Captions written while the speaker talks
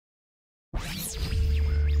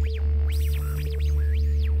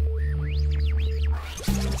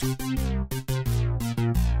I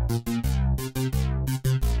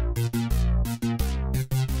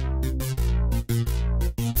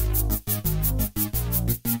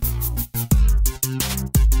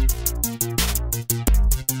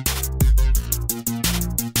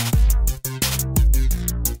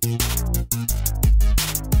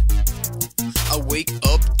wake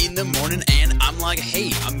up in the morning and I'm like,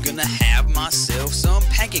 hey, I'm gonna have myself some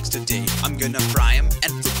pancakes today. I'm gonna fry them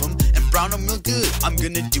and flip them and brown them real good. I'm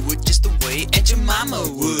gonna do it just the way Aunt Jemima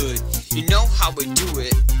would. You know how we do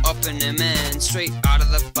it, up in the man, straight out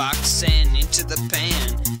of the box and into the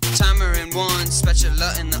pan. Timer in one,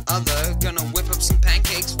 spatula in the other. Gonna whip up some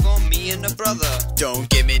pancakes for me and a brother. Don't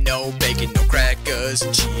give me no bacon, no crackers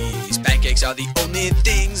and cheese. Pancakes are the only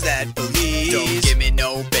things that please. Don't give me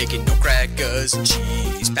no bacon, no crackers and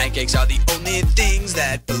cheese. Pancakes are the only things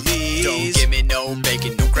that please. Don't give me no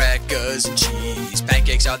bacon, no crackers and cheese.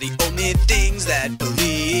 Pancakes are the only things that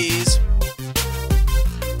please.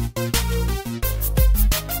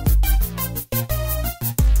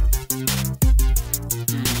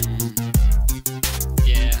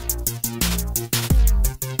 Yeah.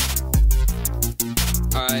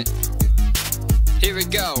 Alright. Here we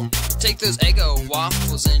go. Take those Eggo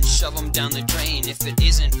waffles and shove them down the drain. If it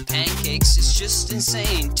isn't pancakes, it's just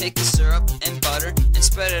insane. Take the syrup and butter and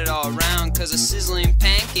spread it all around, cause a sizzling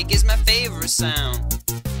pancake is my favorite sound.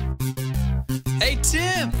 Hey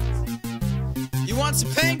Tim, you want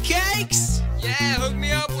some pancakes? Yeah, hook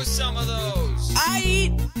me up with some of those.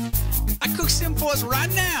 I cook some for us right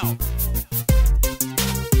now.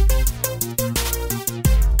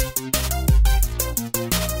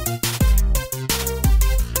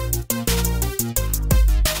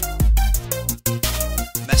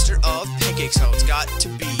 Master of pancakes, how it's got to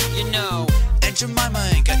be. You know, Aunt Jemima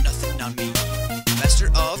ain't got nothing on me. Master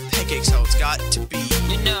of pancakes, how it's got to be.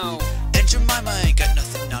 you know, Aunt Jemima